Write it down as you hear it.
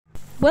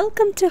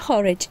Welcome to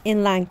Horwich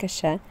in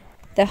Lancashire,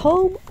 the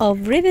home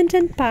of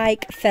Rivington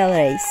Pike Fell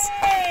Race.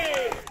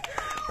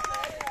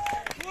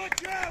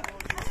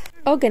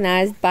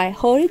 Organised by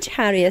Horwich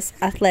Harriers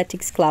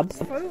Athletics Club.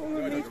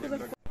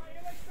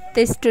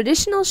 This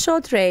traditional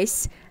short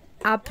race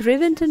up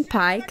Rivington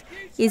Pike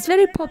is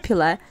very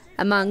popular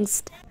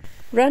amongst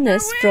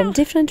runners from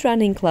different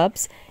running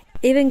clubs,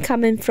 even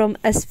coming from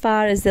as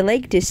far as the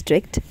Lake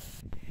District.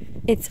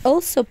 It's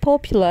also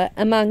popular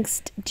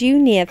amongst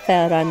junior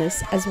fell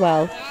runners as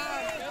well.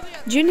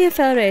 Junior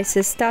fell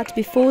races start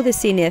before the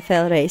senior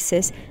fell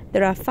races.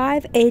 There are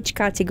 5 age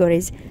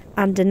categories: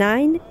 under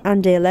 9,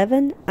 under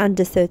 11,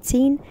 under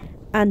 13,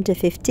 under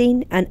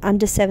 15 and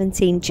under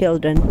 17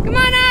 children. Come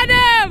on,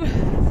 Adam!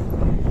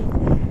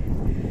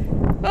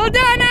 Well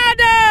done,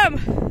 Adam!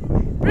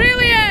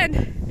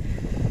 Brilliant!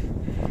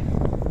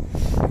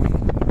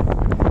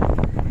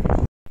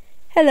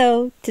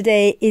 Hello,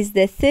 today is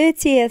the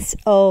 30th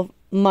of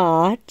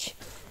March.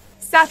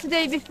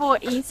 Saturday before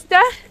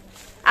Easter,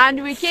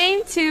 and we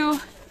came to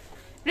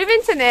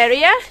Rivington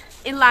area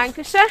in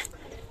Lancashire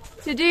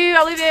to do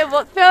Olivia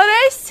what fell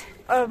race?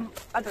 I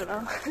don't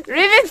know.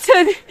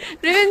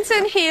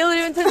 Rivington Hill,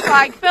 Rivington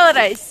Pike fell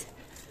race.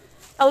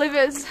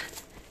 Olivia's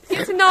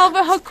getting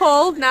over her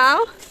cold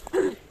now.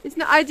 It's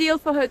not ideal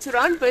for her to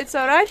run, but it's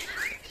alright.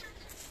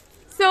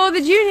 So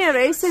the junior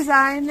races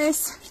are in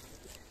this,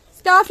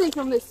 starting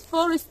from this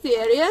foresty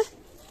area,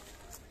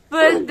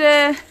 but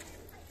the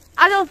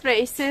adult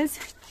races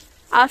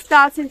are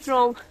starting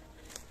from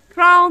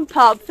Crown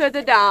Pub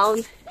further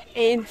down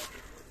in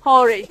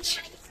Horwich.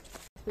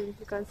 You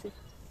can see.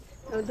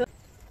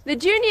 The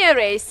junior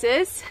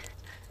races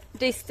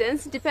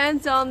distance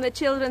depends on the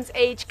children's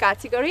age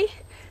category.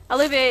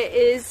 Olivia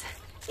is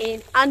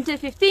in under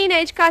 15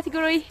 age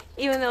category,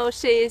 even though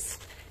she is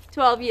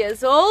 12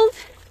 years old.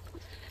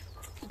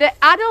 The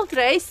adult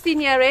race,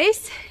 senior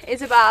race,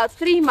 is about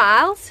 3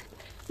 miles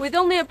with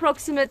only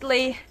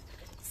approximately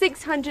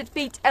 600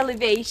 feet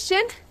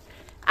elevation,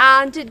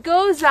 and it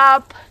goes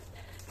up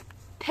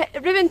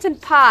Rivington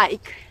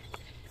Pike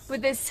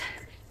with this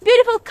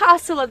beautiful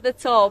castle at the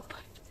top.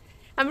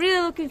 I'm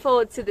really looking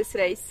forward to this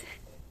race.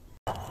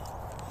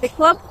 The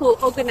club who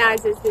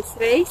organizes this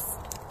race,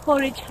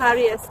 Horwich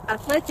Harriers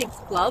Athletics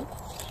Club,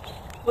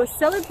 was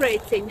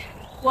celebrating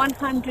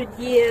 100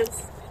 years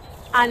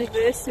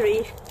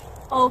anniversary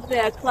of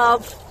their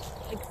club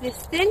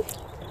existing.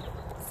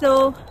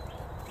 So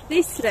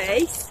this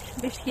race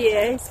this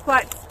year is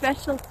quite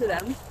special to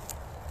them.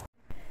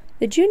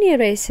 The junior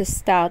races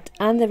start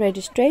and the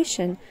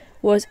registration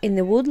was in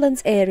the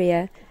Woodlands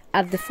area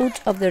at the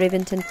foot of the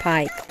Rivington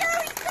Pike.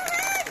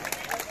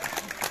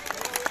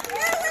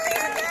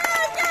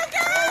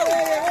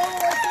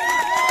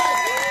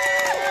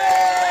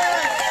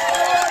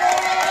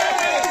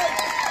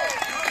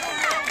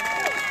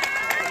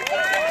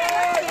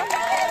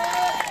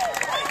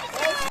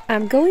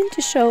 I'm going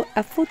to show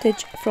a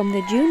footage from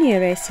the junior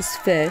races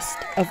first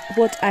of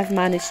what I've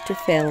managed to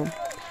film.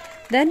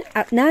 Then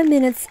at 9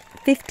 minutes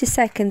 50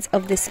 seconds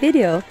of this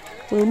video,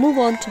 we'll move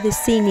on to the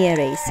senior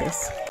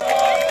races.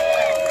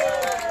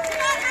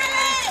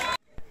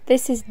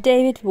 This is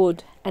David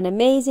Wood, an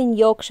amazing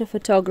Yorkshire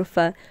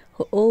photographer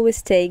who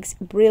always takes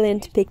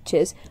brilliant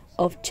pictures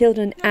of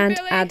children and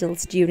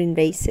adults during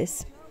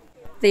races.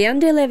 The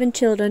under 11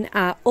 children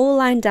are all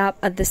lined up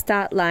at the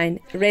start line,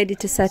 ready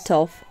to set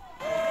off.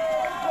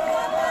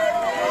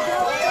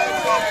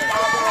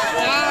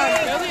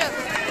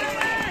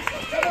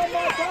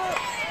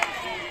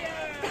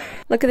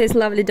 Look at this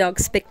lovely dog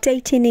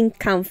spectating in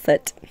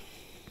comfort.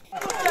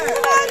 Come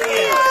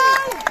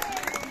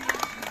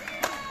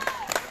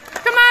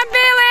on,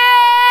 Billy!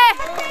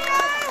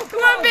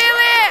 Come on,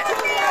 Billy!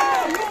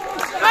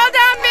 Well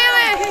done,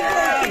 Billy!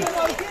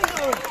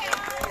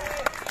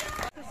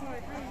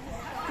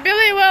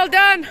 Billy, well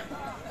done!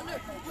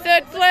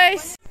 3rd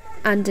place.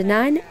 Under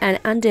 9 and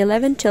under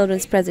 11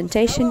 children's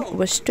presentation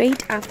was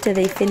straight after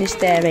they finished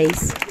their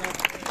race.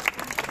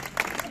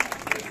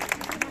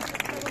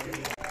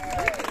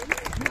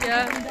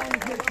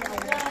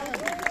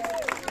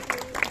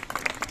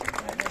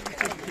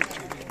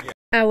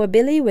 Our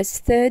Billy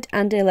was 3rd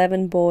under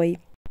 11 boy,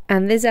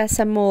 and these are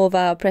some more of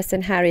our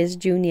Preston Harriers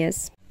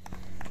juniors.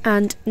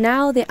 And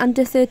now the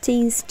under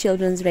 13s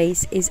children's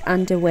race is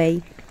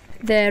underway.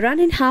 They're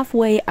running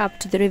halfway up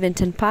to the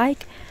Rivington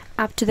Pike,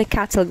 up to the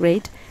cattle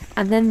grid,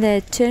 and then they're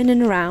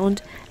turning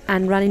around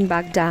and running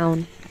back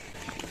down.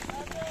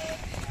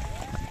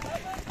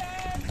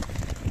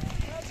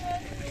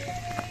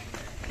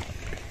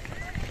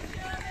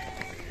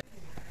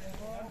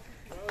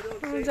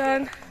 Well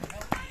done.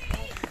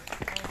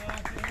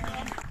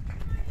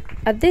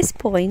 At this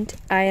point,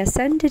 I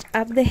ascended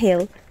up the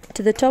hill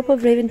to the top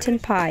of Rivington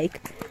Pike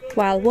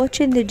while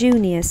watching the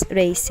juniors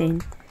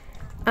racing.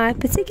 I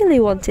particularly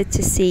wanted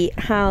to see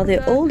how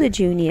the older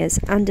juniors,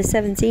 under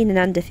 17 and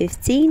under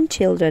 15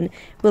 children,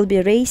 will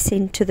be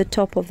racing to the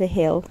top of the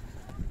hill.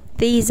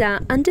 These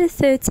are under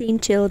 13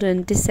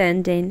 children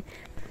descending.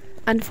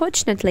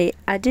 Unfortunately,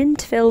 I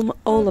didn't film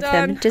all of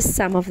them, just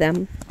some of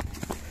them.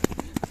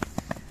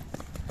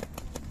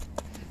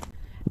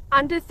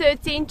 under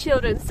 13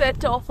 children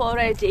set off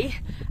already.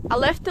 I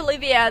left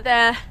Olivia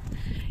there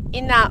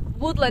in that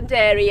woodland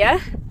area.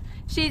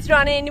 She's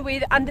running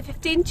with under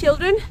 15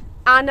 children,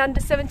 and under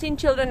 17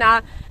 children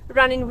are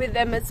running with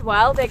them as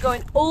well. They're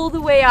going all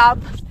the way up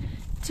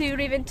to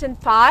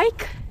Rivington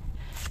Pike.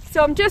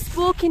 So I'm just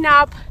walking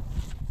up,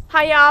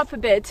 higher up a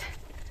bit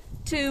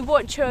to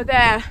watch her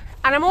there.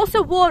 And I'm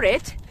also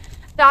worried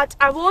that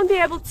I won't be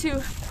able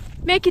to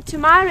make it to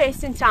my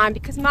race in time,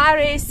 because my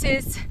race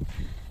is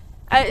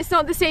it's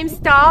not the same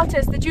start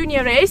as the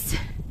junior race,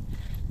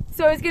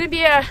 so it's going to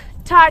be a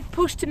tight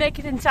push to make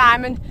it in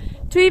time and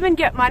to even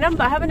get my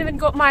number. I haven't even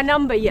got my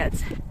number yet.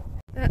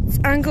 That's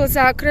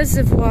Anglezark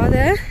Reservoir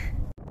there.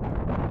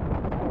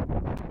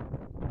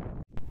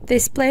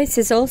 This place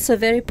is also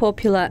very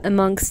popular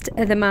amongst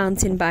the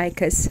mountain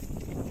bikers.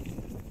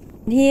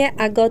 Here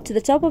I got to the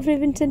top of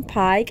Rivington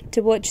Pike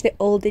to watch the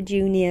older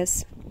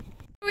juniors.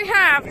 We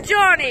have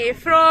Johnny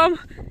from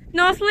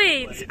North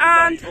Leeds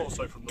and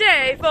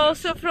Dave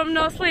also from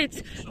North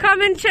Leeds.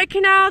 Come and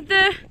checking out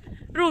the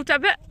route. I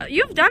bet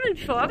you've done it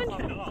before, haven't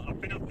you? I've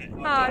been up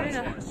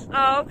it.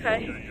 Oh,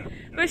 okay. Yeah.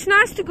 But it's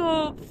nice to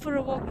go for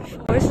a walk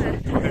before, isn't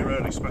it? We're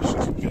early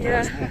specialists.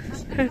 Yeah.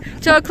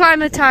 To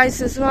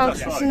acclimatise as well,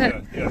 That's isn't right,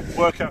 it? Yeah.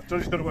 Work out.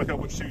 Johnny's got to work out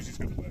which shoes he's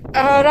going to wear.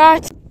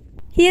 Alright.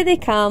 Here they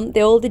come,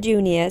 the older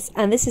juniors,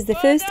 and this is the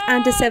first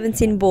under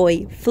 17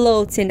 boy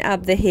floating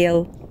up the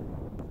hill.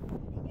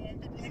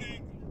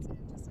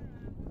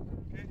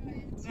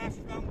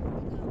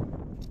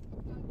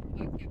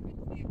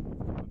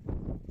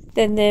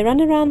 Then they run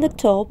around the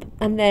top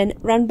and then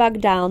run back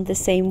down the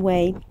same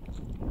way.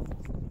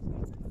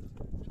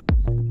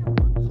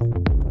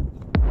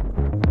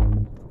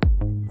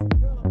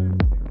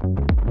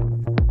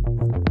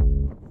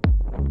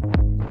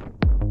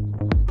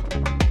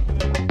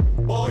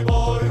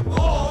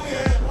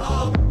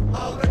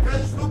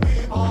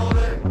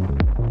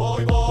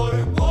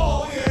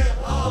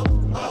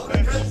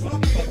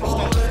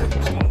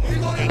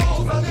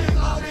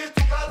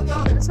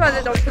 That's why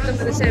they don't put them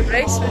in the same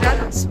race with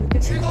adults,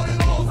 because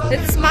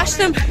they'd smash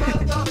them.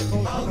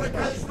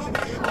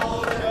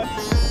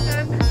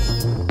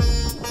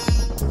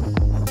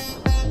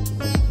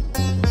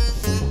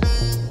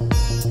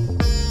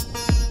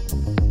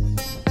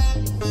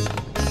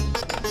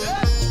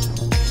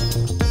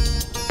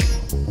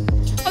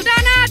 Well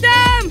done,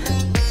 Adam!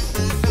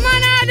 Come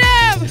on,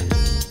 Adam!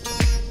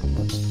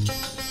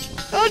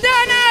 Well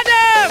done,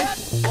 Adam!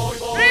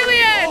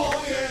 Brilliant!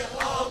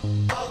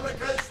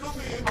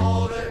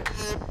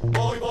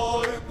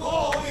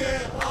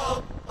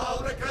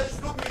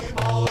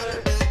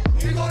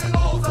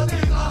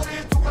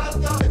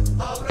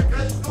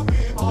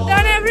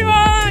 Done,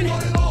 everyone!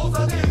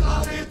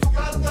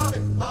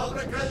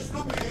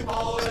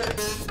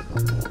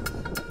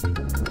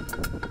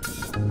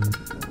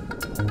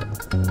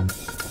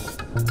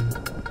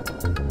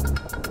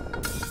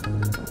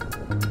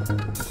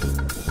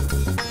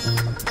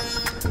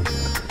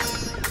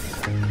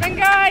 Then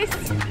guys,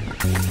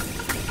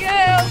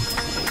 girls.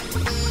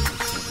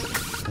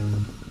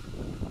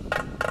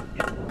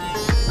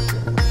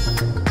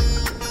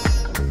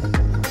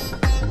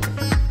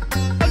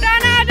 Well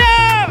done,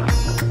 Adam!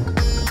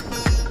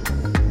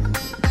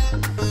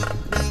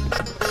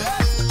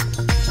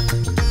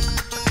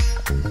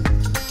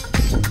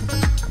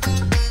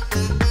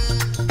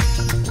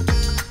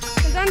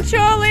 Well done,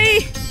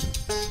 Charlie!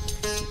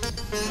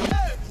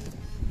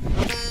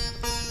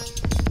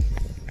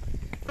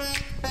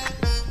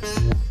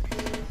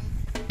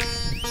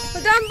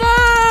 Well done, Bo!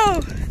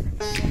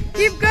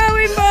 Keep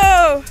going,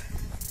 Bo!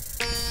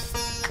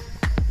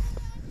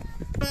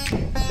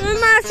 Well,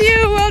 Matthew,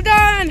 well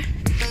done!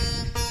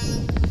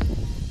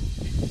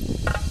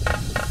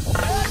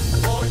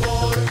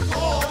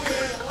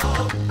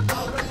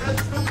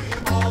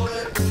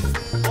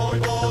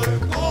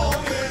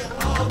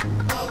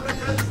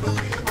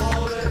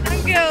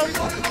 And girls.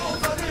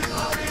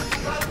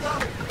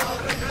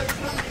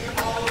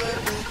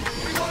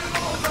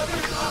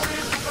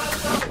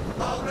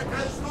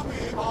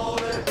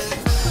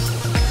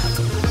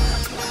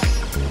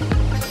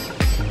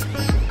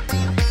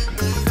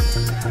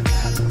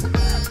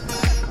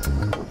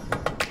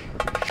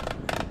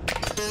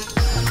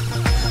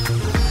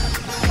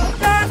 Well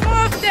done,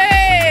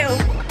 Wolfdale!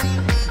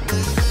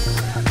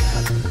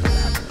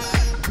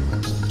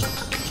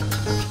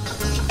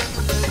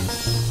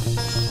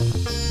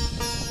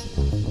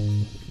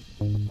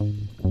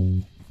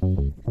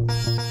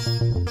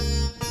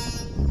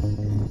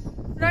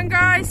 Run,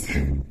 guys!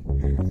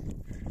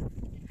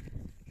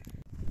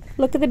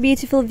 Look at the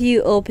beautiful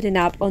view opening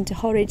up onto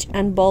Horwich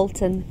and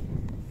Bolton.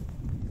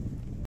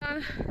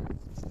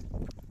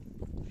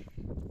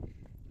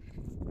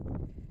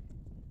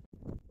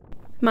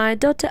 My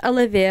daughter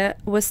Olivia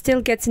was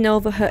still getting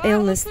over her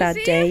illness that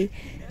day.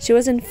 She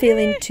wasn't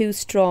feeling too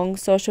strong,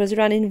 so she was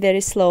running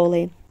very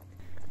slowly.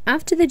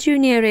 After the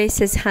junior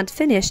races had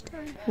finished,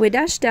 we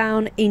dashed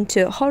down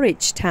into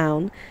Horwich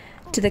town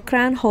to the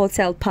Crown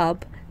Hotel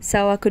pub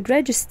so I could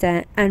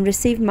register and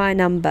receive my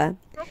number.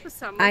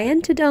 I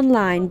entered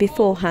online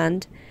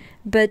beforehand,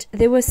 but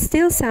there were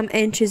still some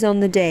entries on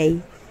the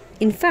day.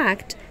 In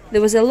fact,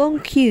 there was a long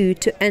queue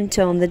to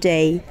enter on the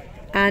day,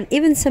 and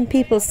even some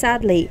people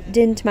sadly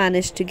didn't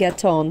manage to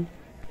get on.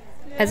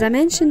 As I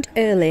mentioned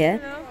earlier,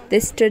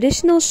 this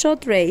traditional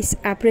short race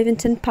up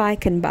Rivington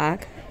Pike and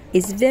back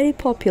is very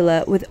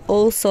popular with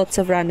all sorts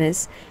of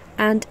runners,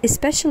 and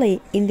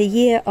especially in the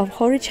year of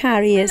Horwich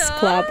Harriers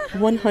Club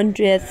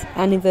 100th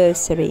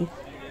anniversary.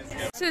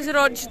 This is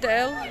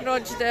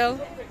Rochdale.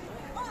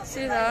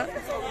 See that?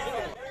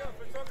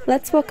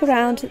 Let's walk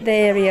around the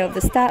area of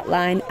the start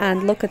line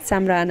and look at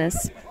some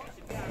runners.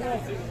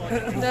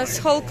 There's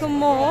Holcombe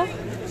Moor.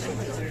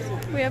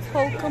 We have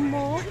Holcombe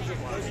Moor.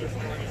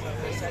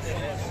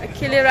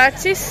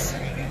 Achilleratis.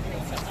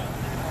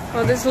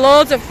 Oh, there's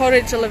loads of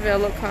Horwich, Olivia.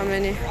 Look how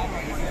many.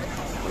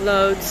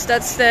 Loads.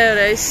 That's their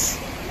race.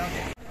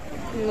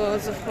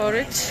 Loads of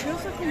Horwich.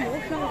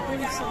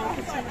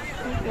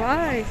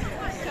 Why?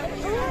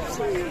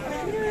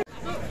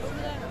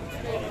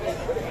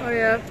 Oh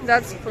yeah,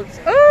 that's...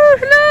 Oh,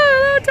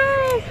 hello,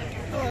 Tom!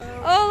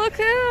 Oh, look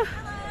here.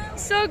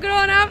 So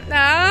grown up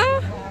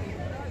now.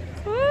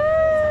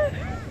 Woo.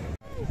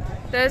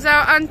 There's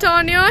our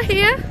Antonio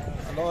here.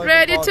 Hello,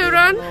 ready to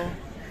run. Hello.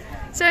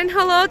 Saying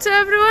hello to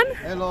everyone.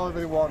 Hello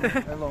everyone.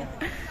 Hello.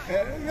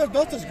 Your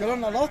daughter's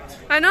grown a lot.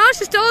 I know,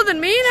 she's taller than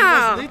me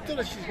now. She was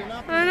little, she's grown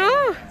up. I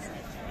know.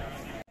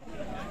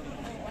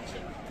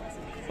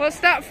 What's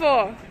that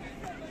for?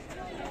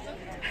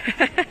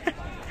 So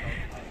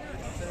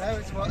that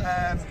was what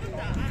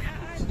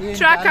Ian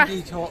Tracker.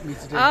 Dandy taught me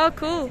to do. Oh,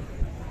 cool.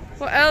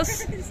 What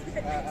else?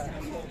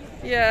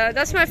 Yeah,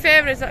 that's my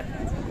favourite.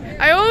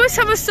 I always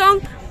have a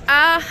song,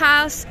 "Our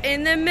house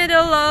in the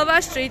middle of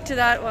our street," to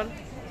that one.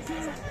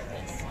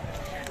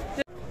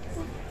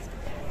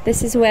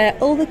 This is where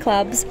all the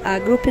clubs are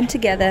grouping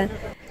together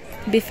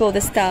before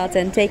the start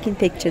and taking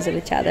pictures of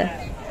each other.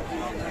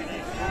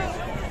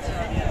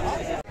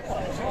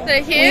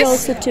 We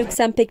also took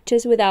some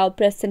pictures with our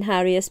Preston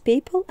Harriers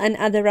people and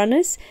other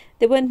runners.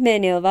 There weren't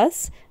many of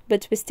us,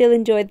 but we still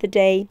enjoyed the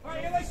day.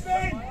 Right,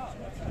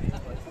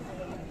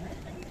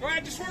 I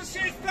just want to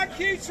say thank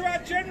you to our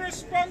generous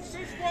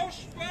sponsors, Walsh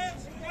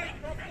Sports and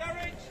Whitecroft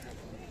Garage.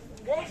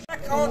 Walsh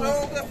record holder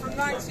from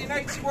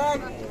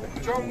 1981,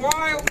 John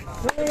Wilde.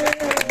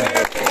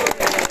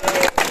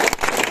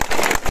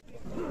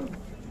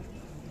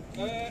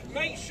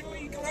 Make sure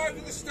you go over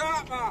the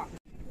start mark.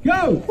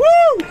 Go!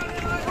 Woo!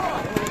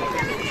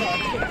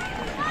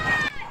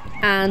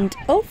 And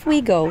off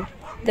we go.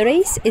 The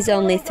race is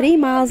only 3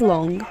 miles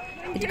long.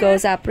 It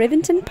goes up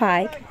Rivington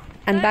Pike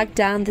and back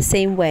down the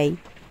same way.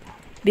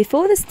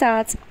 Before the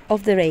start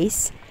of the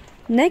race,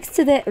 next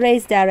to the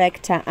race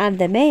director and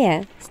the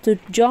mayor stood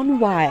John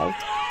Wilde,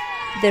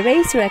 the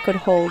race record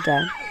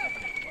holder.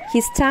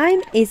 His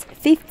time is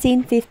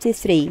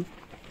 15:53.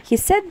 He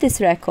set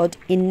this record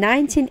in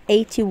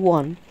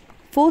 1981,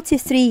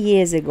 43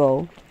 years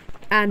ago,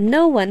 and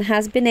no one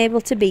has been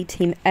able to beat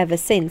him ever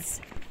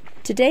since.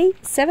 Today,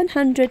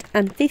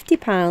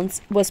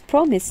 £750 was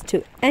promised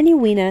to any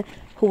winner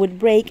who would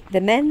break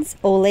the men's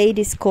or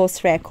ladies'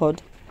 course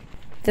record.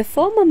 The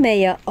former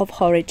mayor of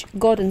Horwich,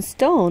 Gordon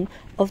Stone,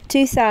 of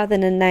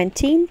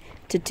 2019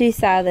 to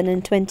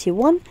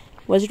 2021,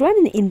 was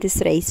running in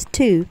this race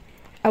too.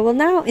 I will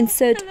now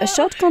insert a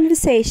short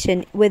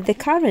conversation with the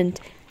current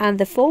and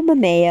the former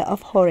mayor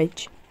of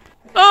Horwich.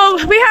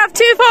 Oh, we have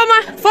two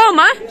former? One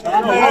former.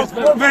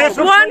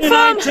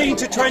 2019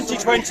 to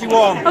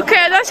 2021.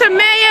 Okay, that's a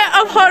mayor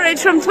of Horwich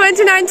from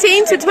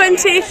 2019 to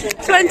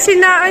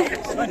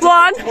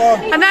 2021.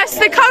 And that's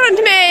the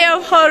current mayor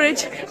of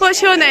Horwich.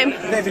 What's your name?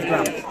 David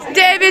Graham.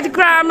 David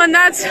Graham, and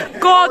that's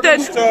Gordon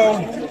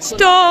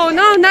Stone.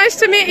 Oh, nice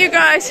to meet you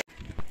guys.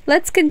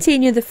 Let's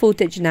continue the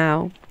footage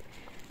now.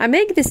 I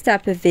make this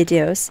type of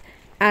videos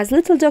as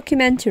little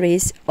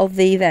documentaries of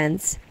the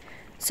events,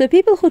 so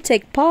people who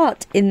take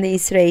part in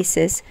these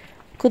races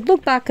could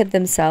look back at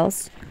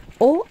themselves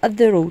or at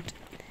the route.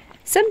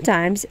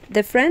 Sometimes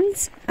the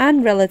friends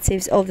and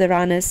relatives of the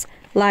runners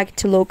like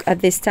to look at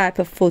this type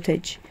of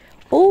footage,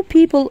 or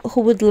people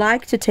who would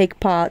like to take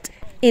part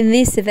in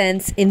these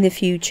events in the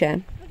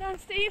future. Well done,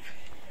 Steve.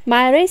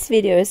 My race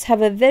videos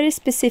have a very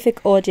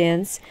specific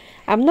audience.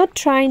 I'm not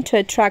trying to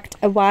attract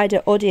a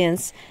wider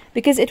audience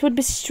because it would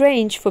be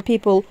strange for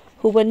people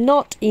who were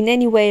not in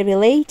any way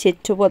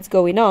related to what's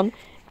going on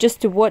just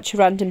to watch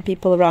random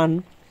people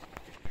run.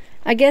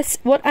 I guess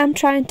what I'm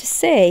trying to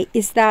say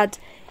is that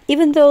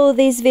even though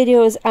these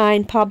videos are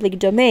in public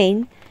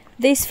domain,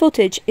 this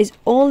footage is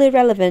only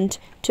relevant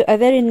to a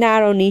very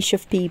narrow niche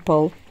of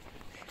people.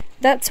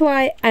 That's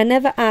why I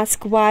never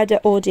ask wider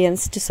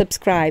audience to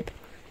subscribe.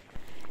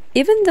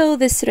 Even though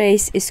this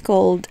race is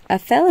called a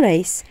fell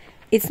race,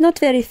 it's not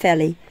very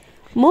felly.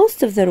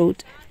 Most of the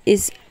route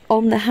is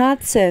on the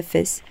hard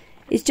surface.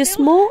 It's just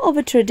more of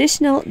a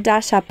traditional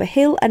dash up a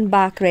hill and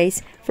back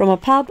race from a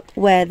pub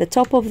where the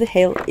top of the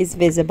hill is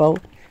visible.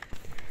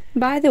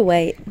 By the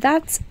way,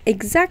 that's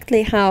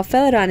exactly how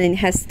fell running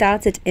has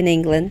started in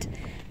England,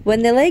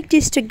 when the Lake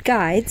District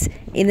guides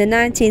in the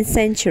 19th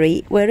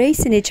century were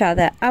racing each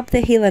other up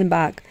the hill and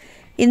back.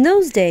 In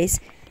those days,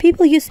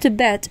 people used to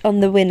bet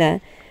on the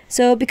winner,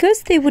 so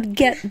because they would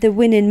get the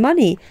winning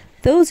money,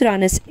 those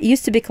runners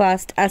used to be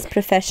classed as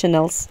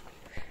professionals.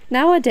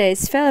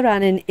 Nowadays, fell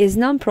running is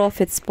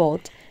non-profit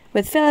sport.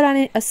 With fell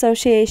running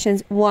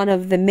associations, one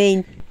of the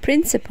main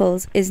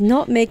principles is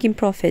not making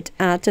profit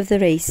out of the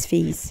race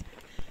fees.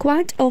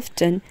 Quite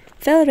often,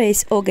 fell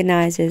race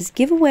organisers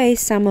give away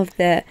some of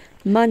the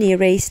money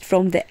raised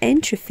from the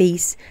entry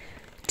fees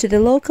to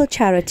the local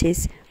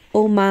charities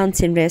or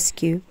mountain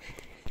rescue.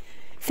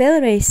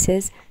 Fell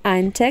races are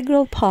an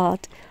integral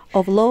part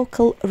of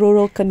local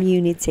rural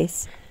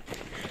communities.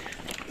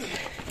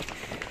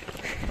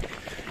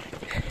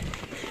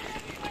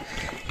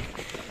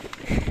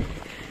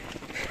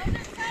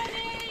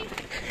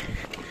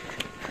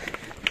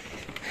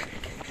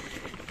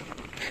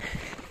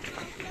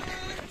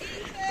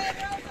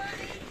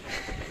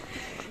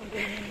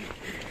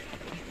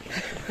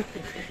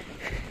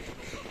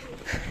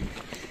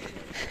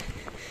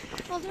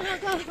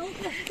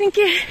 Thank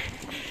you.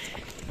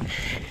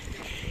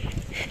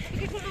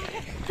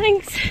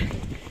 Thanks.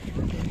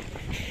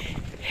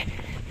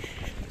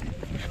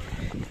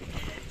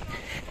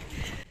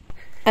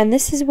 And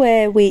this is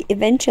where we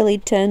eventually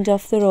turned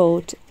off the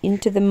road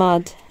into the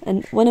mud,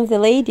 and one of the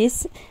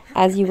ladies,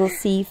 as you will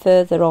see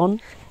further on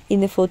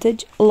in the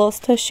footage,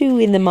 lost her shoe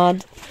in the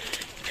mud.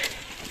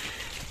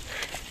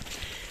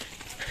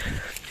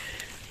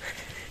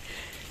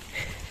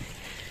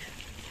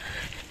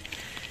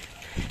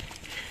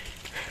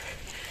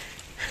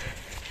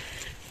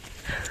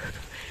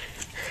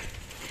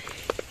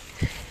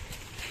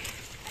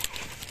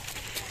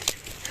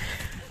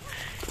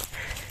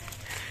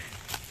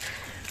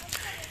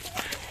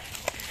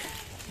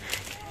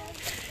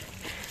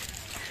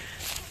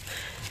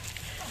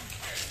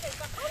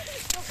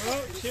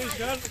 Oh, shoes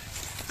gone.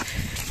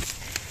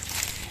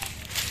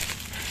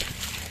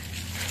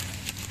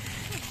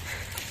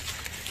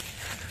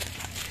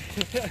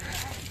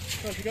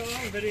 Have you got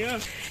that on video?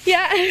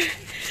 Yeah,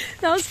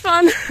 that was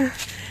fun.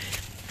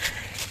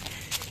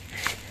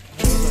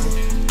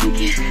 Thank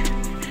you.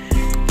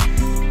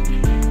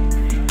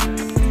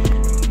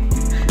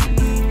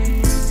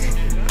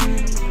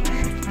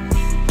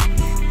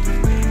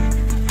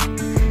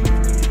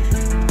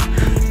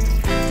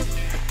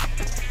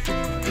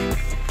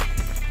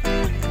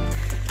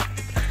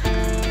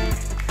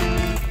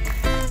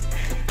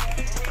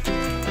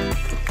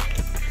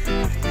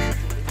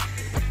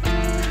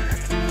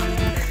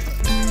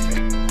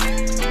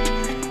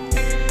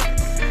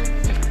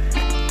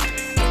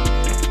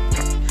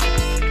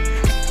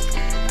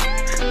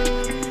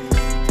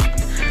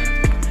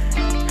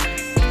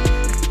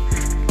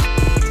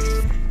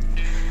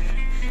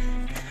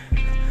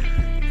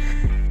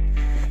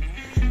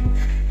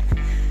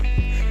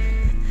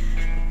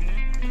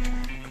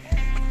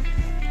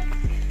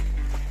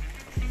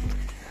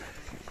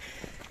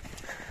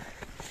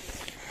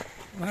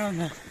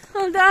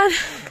 Well done.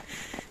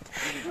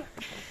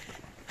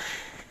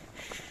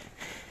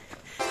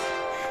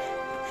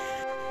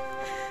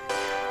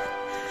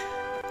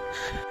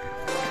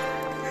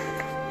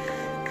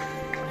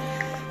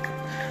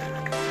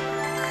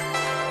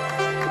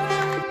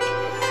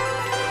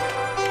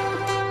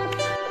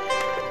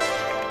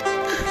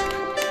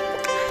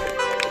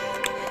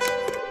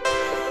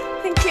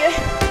 Thank you.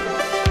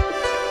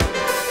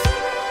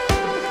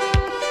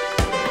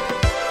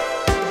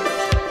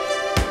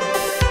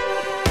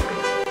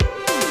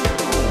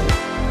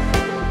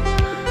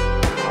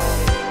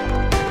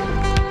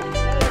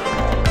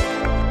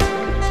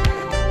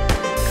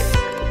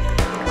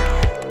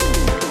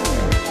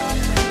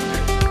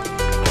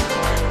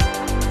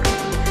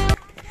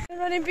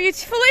 Running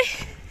beautifully.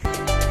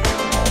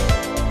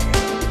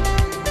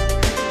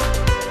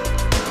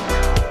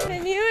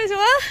 And you as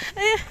well.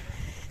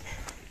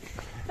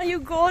 Are you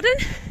Gordon?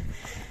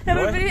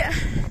 Everybody,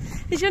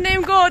 is your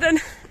name Gordon?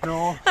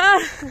 No.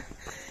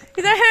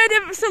 Because I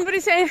heard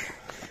somebody saying,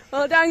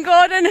 "Well done,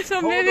 Gordon."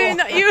 So maybe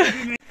not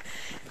you.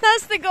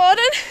 That's the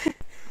Gordon.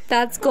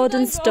 That's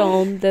Gordon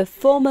Stone, the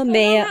former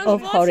mayor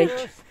of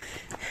Horwich.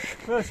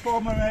 First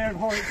former mayor of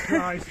Horwich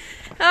prize.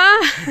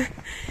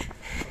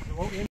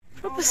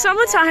 Proper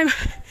summertime.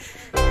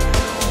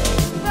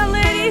 Well,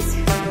 ladies,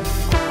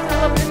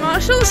 lovely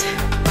marshals.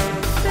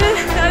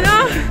 I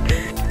know.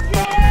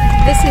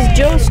 This is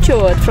Joe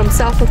Steward from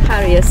Preston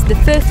Harriers, the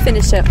first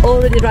finisher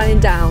already running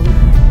down.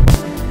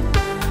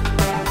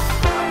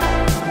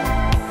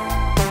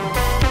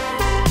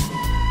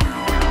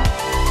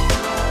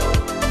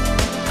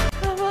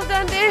 Oh, well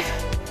done, Dave.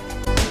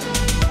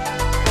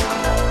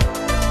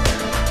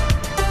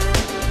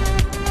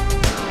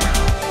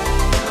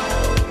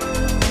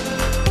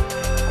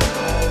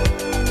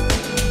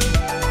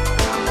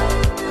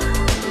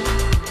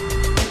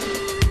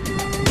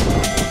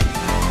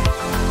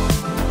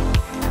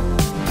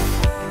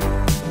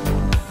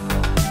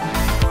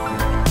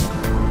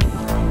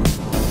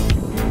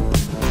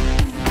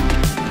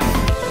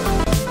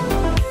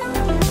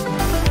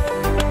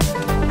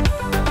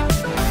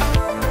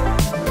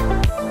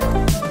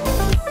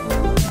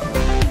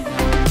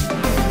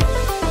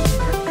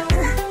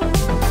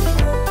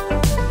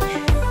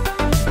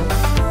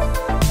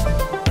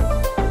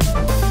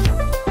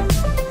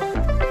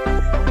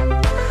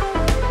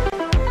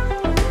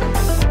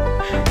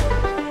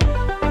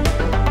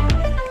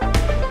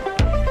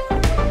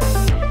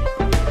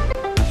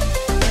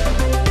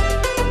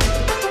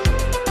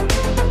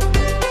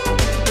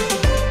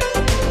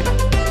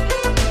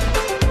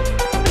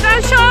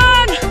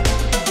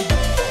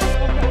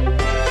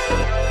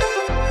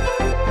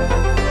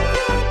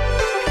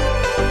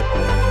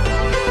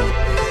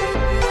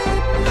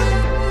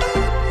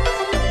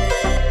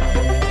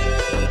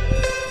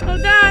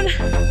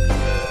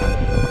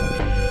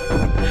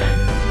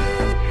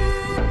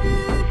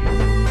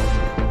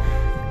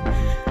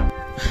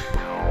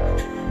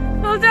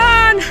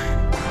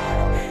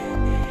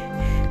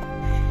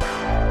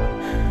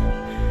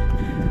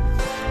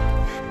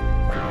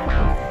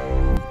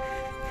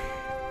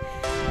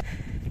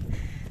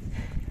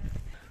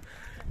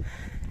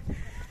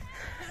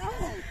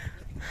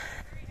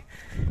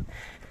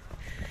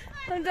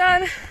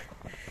 done.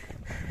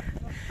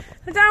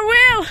 Well done,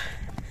 Will.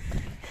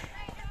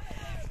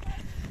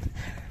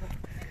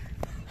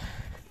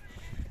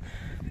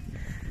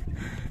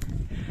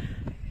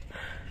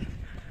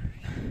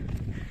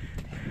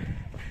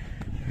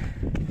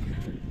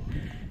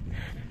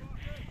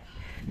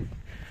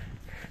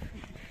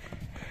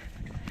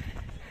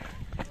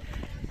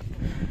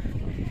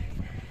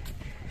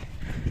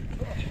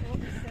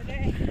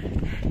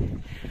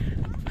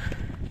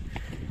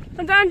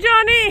 Well done,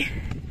 Johnny.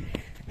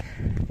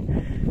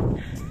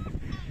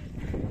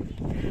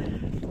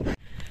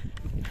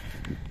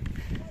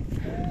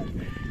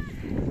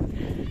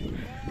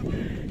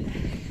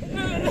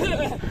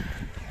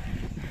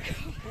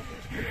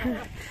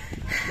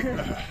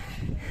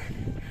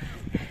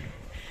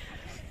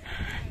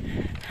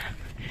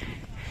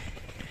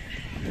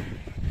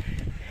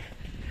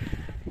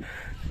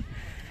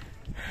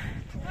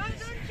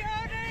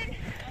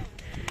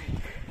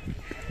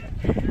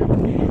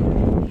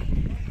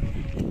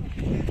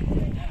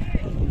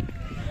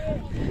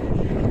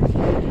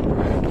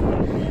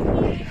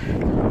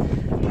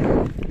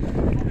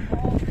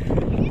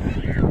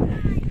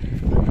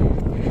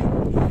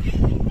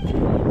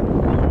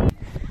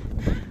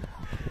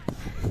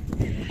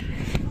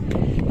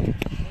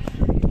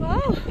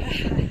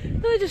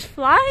 They're just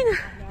flying.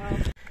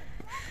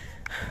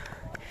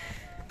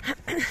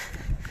 It's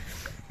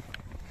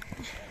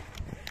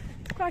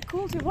quite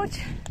cool to watch.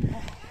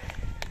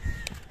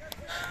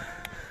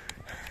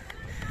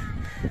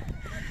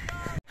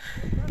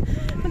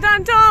 Well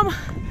done, Tom.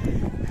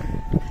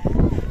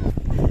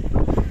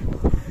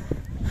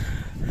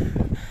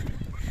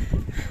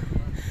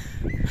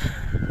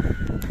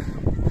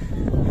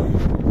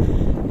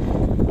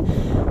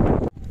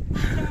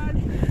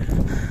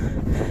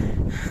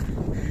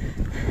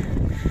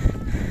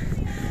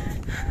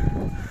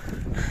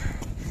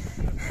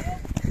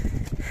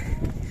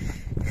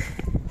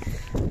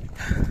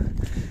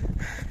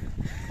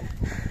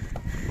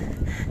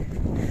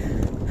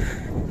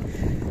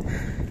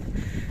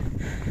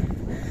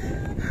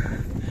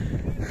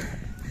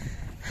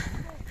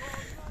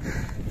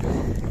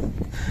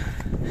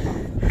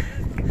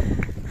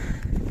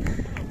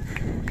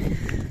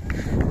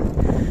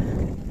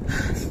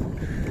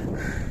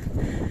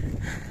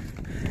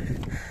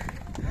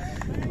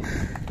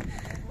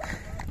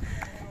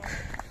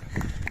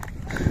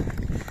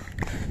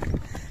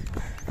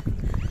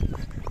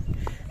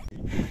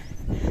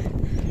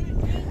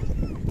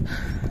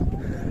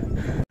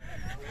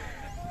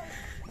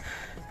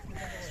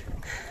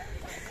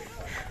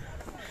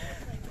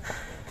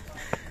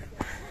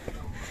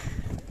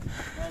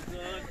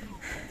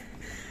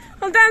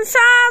 Well done,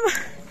 Sam!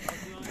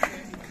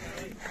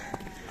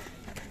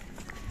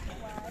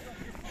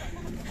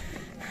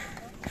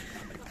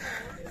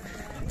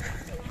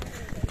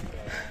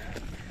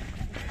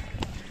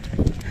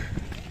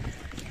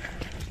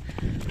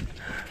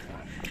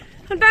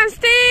 Well done,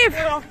 Steve!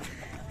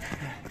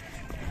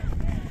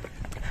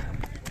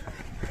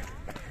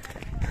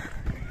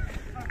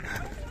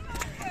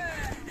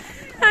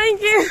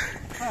 Thank you!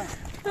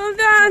 Well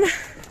done!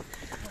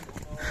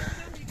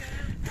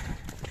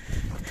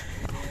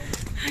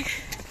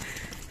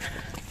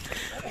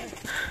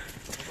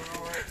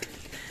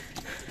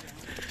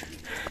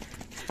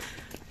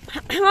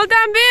 Well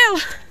done, Bill!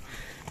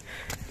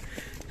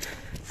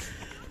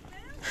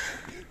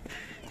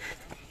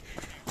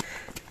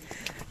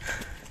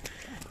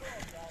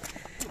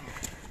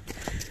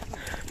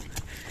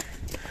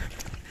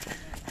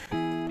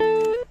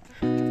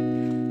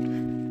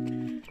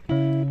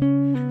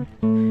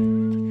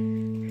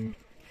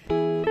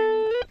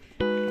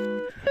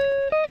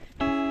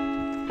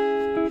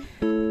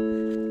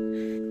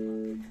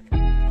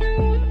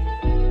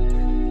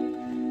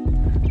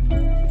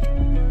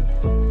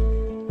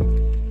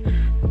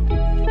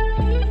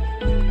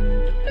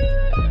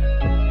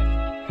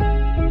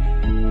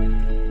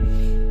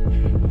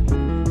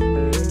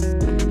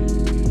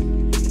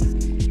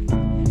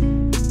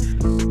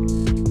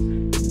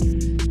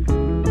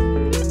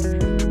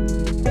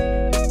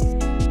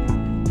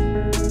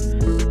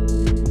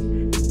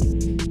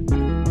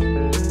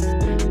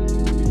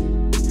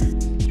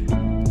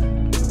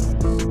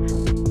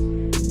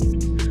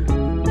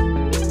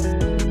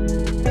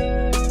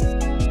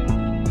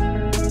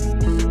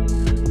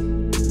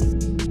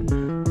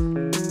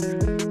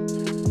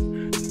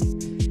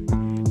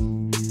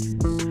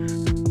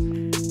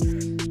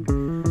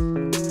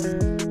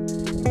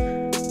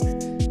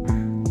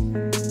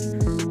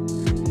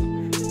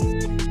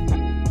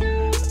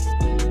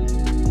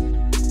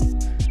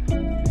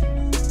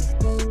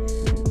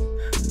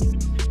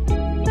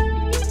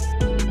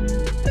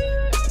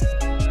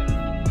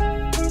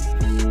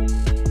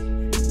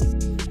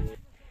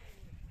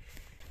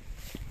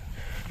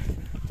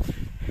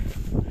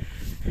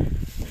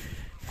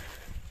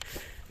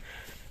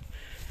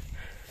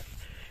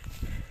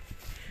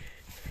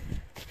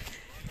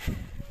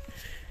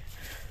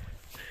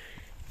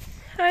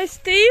 Hi,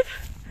 Steve.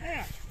 Yeah.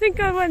 I think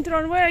I went the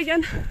wrong way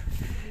again.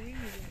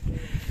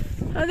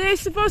 Are they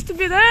supposed to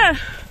be there?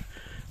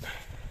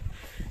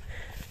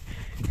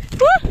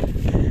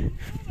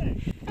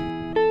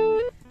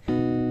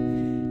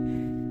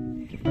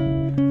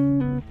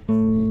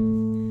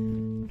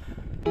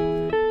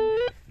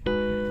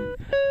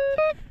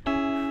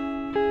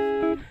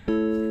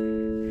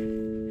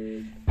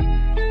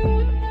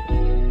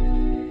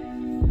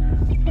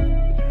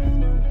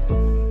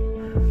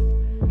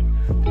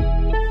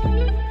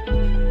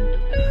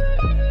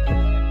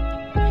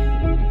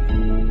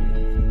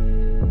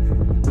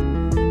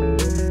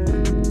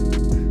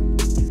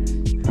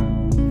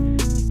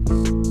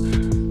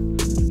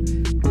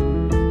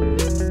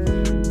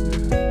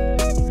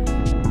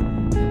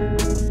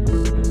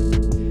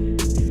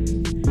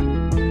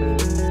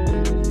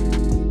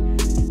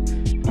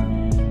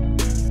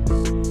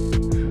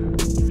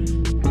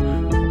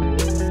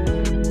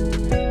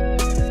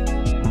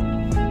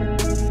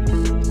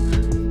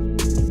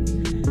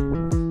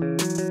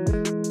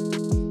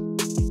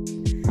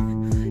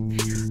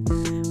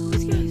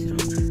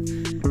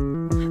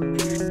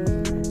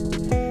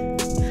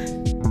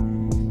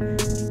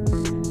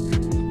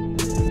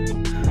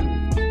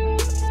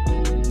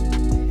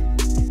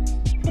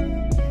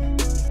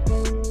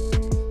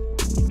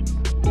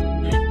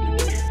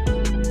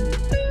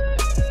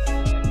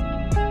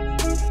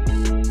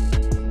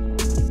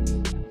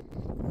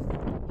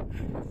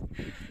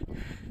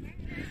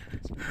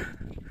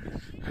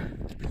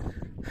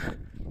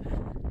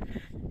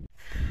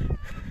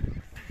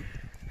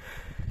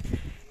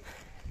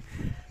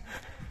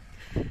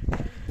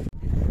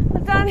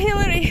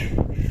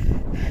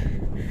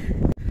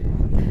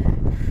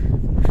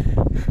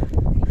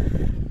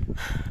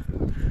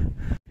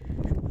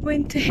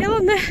 going to hill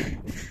on the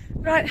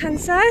right hand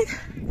side.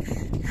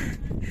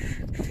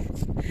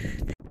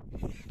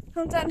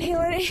 Well done,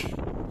 Hillary.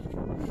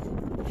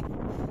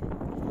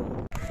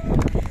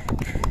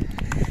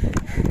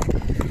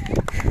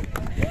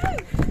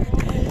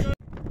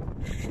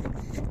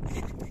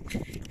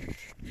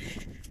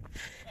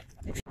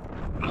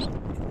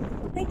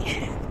 Thank you.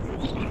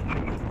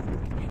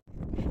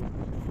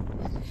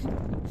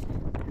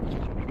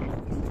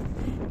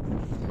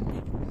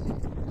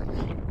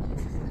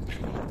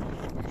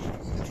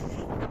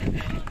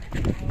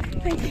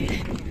 Thank you.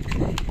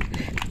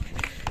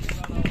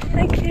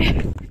 Thank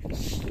you.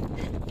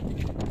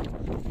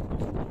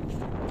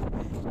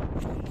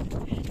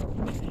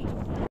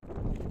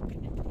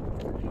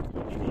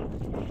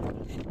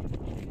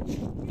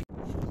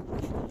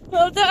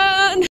 Well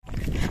done.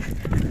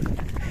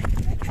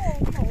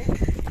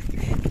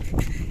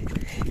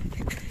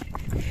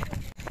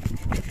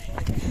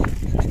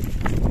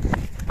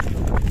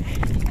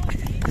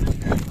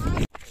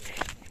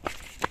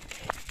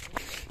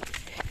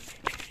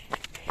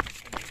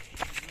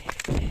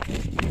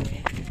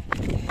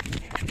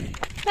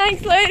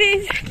 Thanks,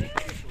 ladies.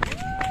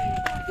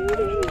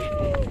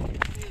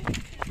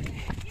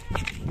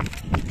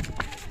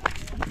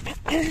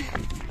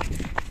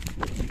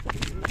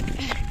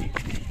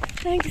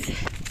 Thanks.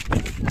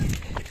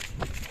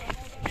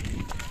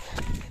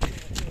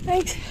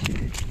 Thanks.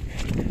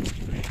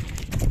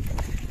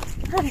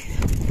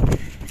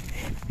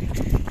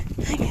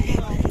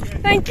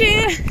 Thank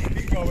you.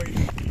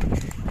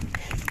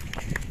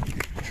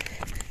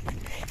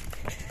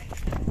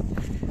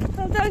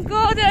 Well done,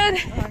 Gordon.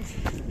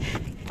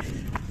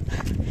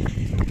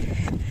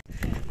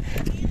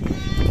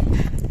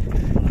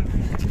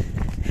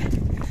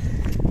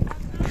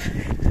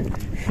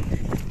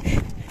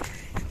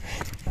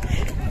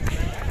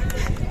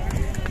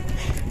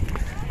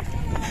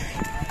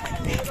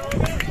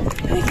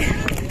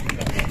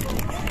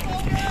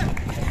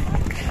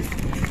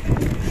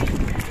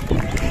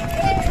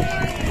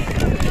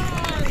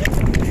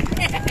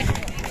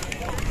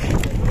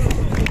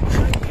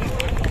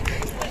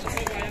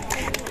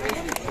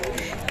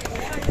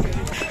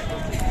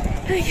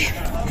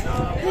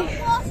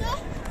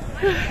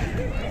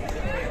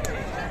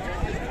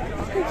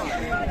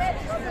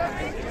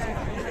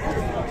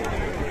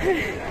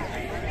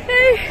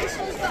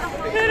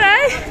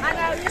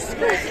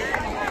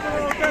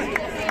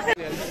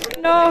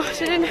 No,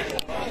 she didn't.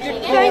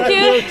 Thank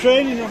you.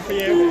 Training on for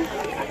you.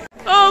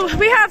 Oh,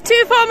 we have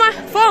two former.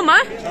 From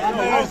One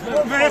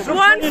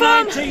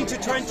from 2019 to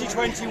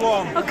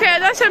 2021. Okay,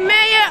 that's a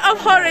mayor of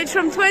Horwich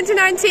from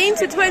 2019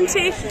 to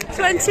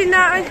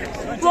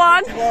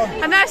 2021,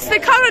 and that's the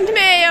current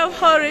mayor of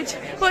Horwich.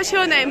 What's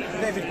your name?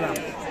 David Graham.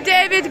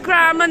 David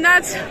Graham, and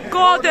that's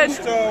Gordon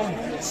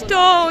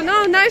Stone.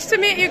 Oh, nice to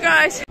meet you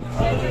guys.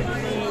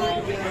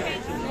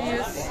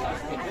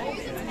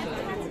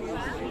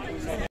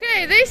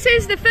 Okay, this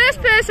is the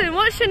first person.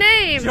 What's your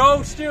name?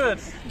 Joe Steward.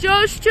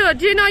 Joe Steward.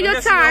 Do you know your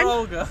time? You're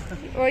Olga.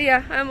 Oh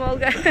yeah, I'm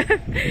Olga.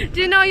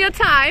 Do you know your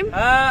time?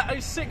 It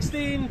was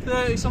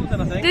 16:30 something,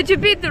 I think. Did you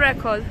beat the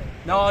record?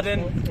 No, I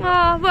didn't.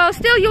 Oh well,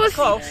 still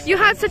Close. you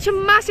had such a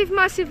massive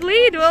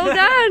lead. Well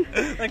done.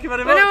 Thank you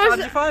very much. How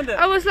did you find it?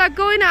 I was like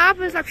going up. I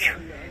was like, phew,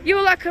 you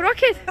were like a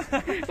rocket.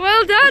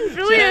 Well done,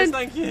 brilliant. Cheers,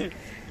 thank you.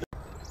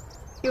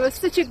 It was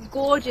such a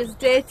gorgeous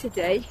day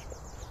today.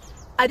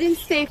 I didn't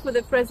stay for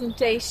the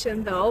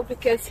presentation though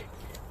because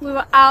we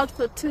were out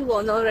for too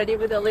long already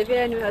with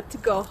Olivia and we had to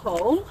go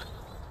home.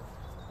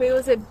 But it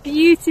was a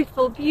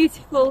beautiful,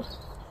 beautiful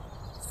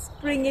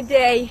springy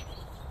day.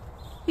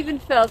 Even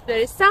felt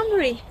very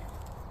summery.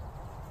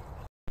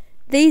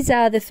 These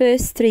are the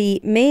first 3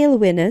 male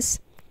winners,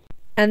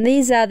 and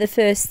these are the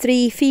first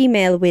 3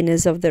 female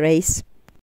winners of the race.